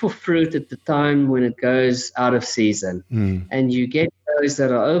look for fruit at the time when it goes out of season, and you get those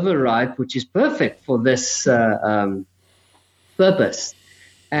that are overripe, which is perfect for this purpose.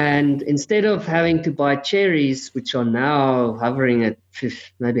 And instead of having to buy cherries, which are now hovering at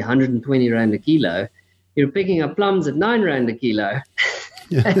maybe 120 Rand a kilo, you're picking up plums at 9 Rand a kilo.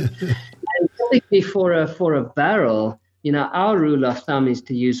 And typically for a barrel, our rule of thumb is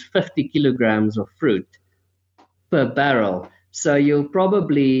to use 50 kilograms of fruit per barrel. So you'll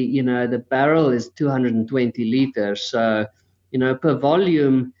probably, the barrel is 220 liters. So, per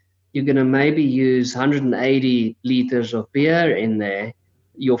volume, you're going to maybe use 180 liters of beer in there,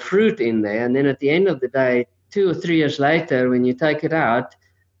 your fruit in there. And then at the end of the day, 2 or 3 years later, when you take it out,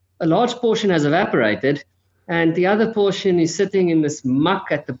 a large portion has evaporated, and the other portion is sitting in this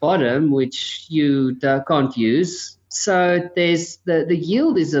muck at the bottom, which you can't use. So there's the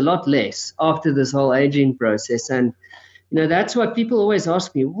yield is a lot less after this whole aging process. And that's what people always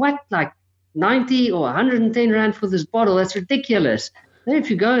ask me, what, like 90 or 110 Rand for this bottle? That's ridiculous. Then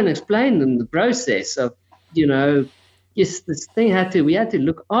if you go and explain them the process of, yes, this thing we had to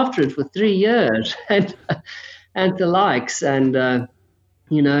look after it for 3 years and the likes. And,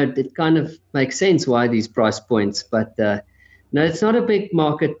 it kind of makes sense why these price points. But, it's not a big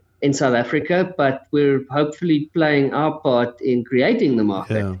market in South Africa, but we're hopefully playing our part in creating the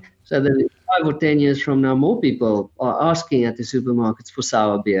market. Yeah. So that 5 or 10 years from now, more people are asking at the supermarkets for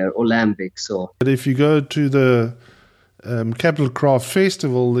sour beer or lambics. But if you go to the Capital Craft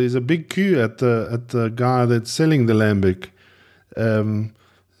Festival, there's a big queue at the guy that's selling the lambic.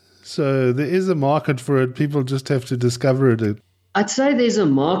 So there is a market for it. People just have to discover it. I'd say there's a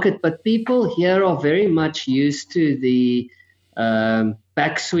market, but people here are very much used to the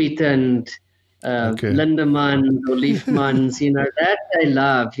back-sweetened Lindemann or Liefmans, that they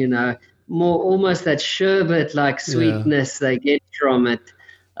love, more almost that sherbet-like sweetness they get from it.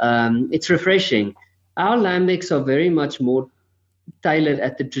 It's refreshing. Our lambics are very much more tailored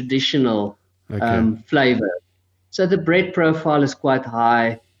at the traditional flavor. So the bread profile is quite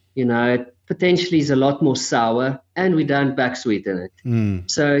high, it potentially is a lot more sour, and we don't back sweeten it.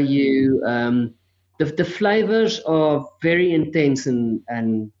 So the flavors are very intense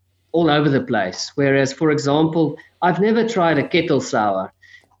and all over the place. Whereas, for example, I've never tried a kettle sour.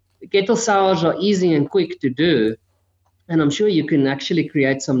 Kettle sours are easy and quick to do, and I'm sure you can actually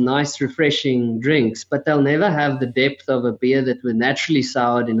create some nice, refreshing drinks, but they'll never have the depth of a beer that was naturally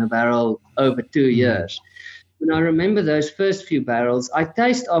soured in a barrel over 2 years. When I remember those first few barrels, I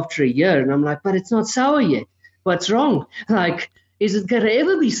taste after a year, and I'm like, but it's not sour yet. What's wrong? Like, is it going to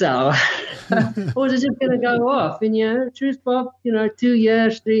ever be sour? Or is it just going to go off? And, truth Bob, 2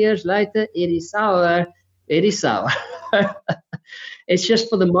 years, 3 years later, it is sour. It is sour. It's just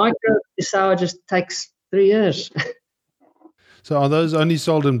for the micro, the sour just takes 3 years. So are those only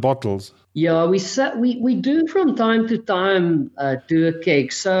sold in bottles? Yeah, we do from time to time do a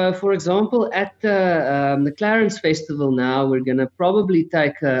keg. So, for example, at the Clarence Festival now, we're going to probably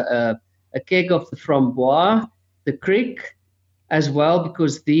take a keg of the Framboise, the Crick, as well,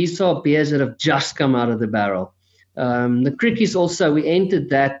 because these are beers that have just come out of the barrel. The Crick is also, we entered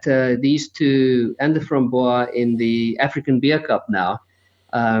these 2 and the Framboise in the African Beer Cup now.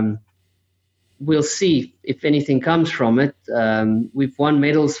 We'll see if anything comes from it. We've won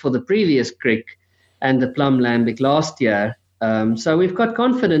medals for the previous Crick and the Plum Lambic last year. So we've got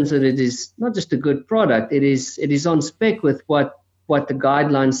confidence that it is not just a good product, it is on spec with what the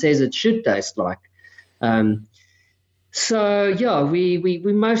guideline says it should taste like. We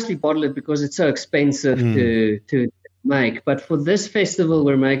mostly bottle it because it's so expensive to make. But for this festival,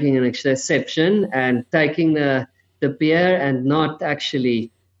 we're making an exception and taking the beer and not actually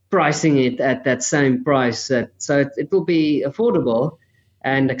pricing it at that same price. So it will be affordable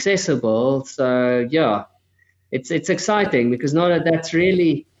and accessible. So yeah, it's exciting because that's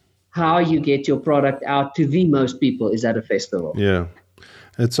really how you get your product out to the most people is at a festival. Yeah.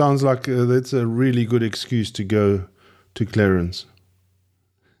 It sounds like that's a really good excuse to go to Clarence.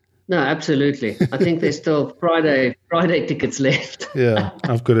 No, absolutely. I think there's still Friday tickets left. Yeah,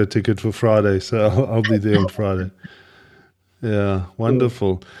 I've got a ticket for Friday, so I'll be there on Friday. Yeah,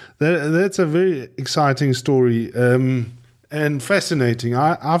 wonderful. That's a very exciting story and fascinating.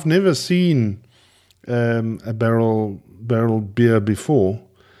 I've never seen a barrel beer before.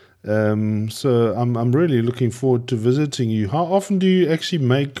 So I'm really looking forward to visiting you. How often do you actually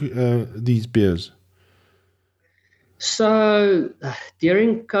make these beers? So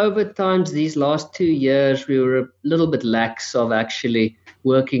during COVID times, these last 2 years, we were a little bit lax of actually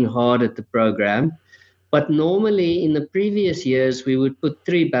working hard at the program. But normally in the previous years, we would put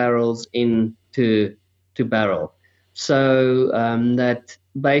 3 barrels into barrel. So that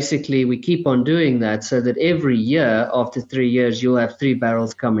basically we keep on doing that so that every year after 3 years, you'll have 3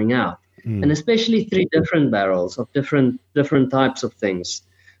 barrels coming out. And especially 3 different barrels of different types of things.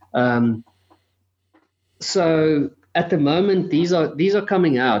 So at the moment, these are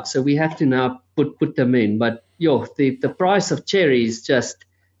coming out, so we have to now put them in. But the price of cherries just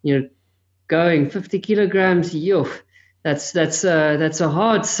going 50 kilograms. That's a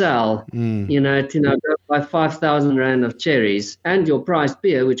hard sell. To go buy 5,000 rand of cherries and your priced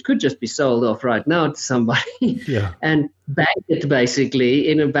beer, which could just be sold off right now to somebody, and bank it basically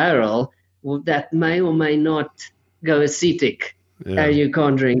in a barrel that may or may not go acetic. You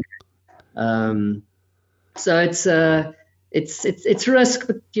can't drink. So it's risk,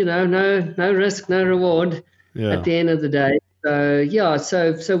 but no risk, no reward at the end of the day.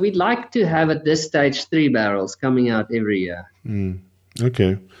 So we'd like to have at this stage 3 barrels coming out every year.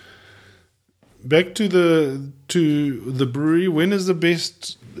 Okay. Back to the brewery. When is the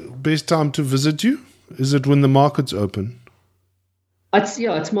best time to visit you? Is it when the market's open?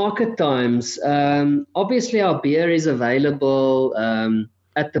 It's market times. Obviously, our beer is available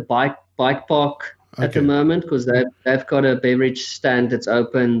at the bike park at the moment because they've got a beverage stand that's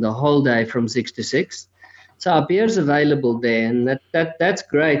open the whole day from 6 to 6. So our beer's available there, and that's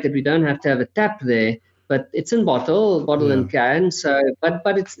great that we don't have to have a tap there, but it's in bottle and can. So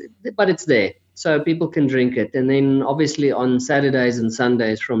but it's there, so people can drink it. And then obviously on Saturdays and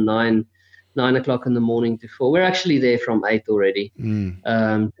Sundays from 9 o'clock in the morning to 4. We're actually there from 8 already.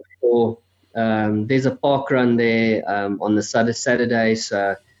 There's a park run there on the Saturday,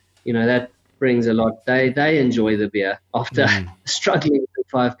 so that brings a lot. They enjoy the beer after struggling with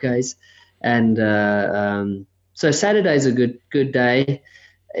 5Ks, and so Saturday's a good day.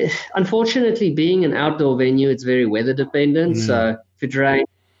 Unfortunately, being an outdoor venue, it's very weather dependent. So if it rains,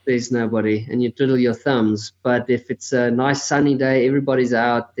 there's nobody, and you twiddle your thumbs. But if it's a nice sunny day, everybody's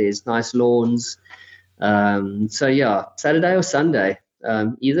out. There's nice lawns. Saturday or Sunday,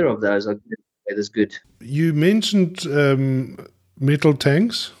 either of those are good. Weather's good. You mentioned metal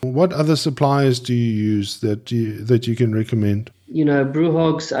tanks. What other suppliers do you use that you can recommend?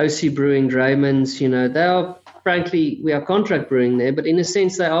 Brewhogs, OC Brewing, Draymond's, they are, frankly, we are contract brewing there, but in a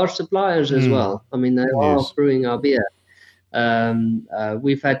sense they are suppliers as well. I mean, they are brewing our beer.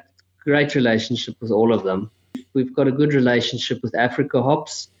 We've had great relationship with all of them. We've got a good relationship with Africa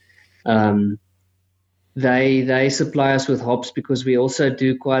Hops. They supply us with hops because we also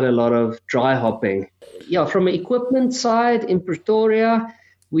do quite a lot of dry hopping. From an equipment side in Pretoria,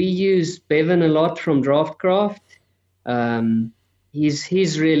 we use Bevan a lot from Draftcraft.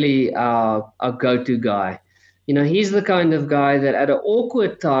 He's really our go-to guy. He's the kind of guy that at an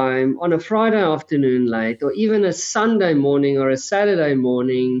awkward time on a Friday afternoon late, or even a Sunday morning or a Saturday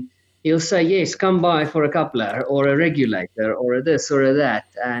morning, he'll say, yes, come by for a coupler or a regulator or a this or a that.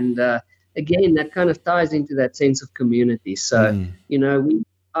 And again, that kind of ties into that sense of community. So,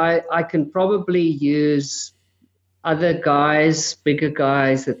 I can probably use other guys, bigger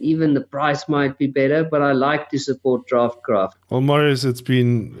guys, that even the price might be better, but I like to support Draftcraft. Well, Marius, it's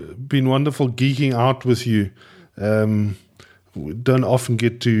been wonderful geeking out with you. We don't often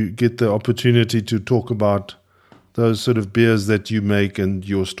get the opportunity to talk about those sort of beers that you make, and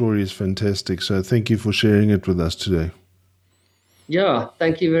your story is fantastic. So thank you for sharing it with us today. Yeah,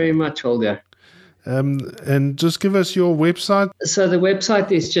 thank you very much, Holger. And just give us your website. So the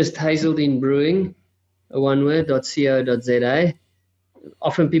website is just Hazeldean Brewing, one word, .co.za.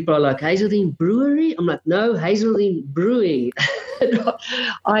 Often people are like, Hazeldean Brewery? I'm like, no, Hazeldean Brewing,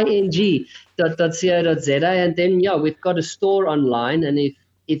 ing.co.za. And then, we've got a store online. And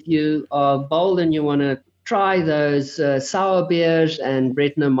if you are bold and you want to try those sour beers and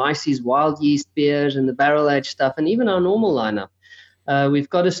Brettanomyces wild yeast beers and the barrel aged stuff, and even our normal lineup. We've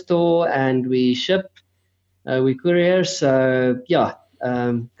got a store and we ship, we courier. So yeah,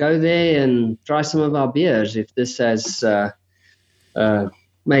 go there and try some of our beers if this has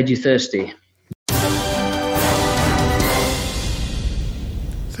made you thirsty.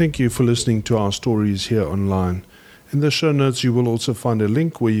 Thank you for listening to our stories here online. In the show notes, you will also find a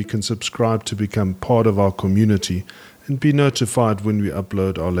link where you can subscribe to become part of our community and be notified when we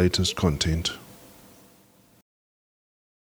upload our latest content.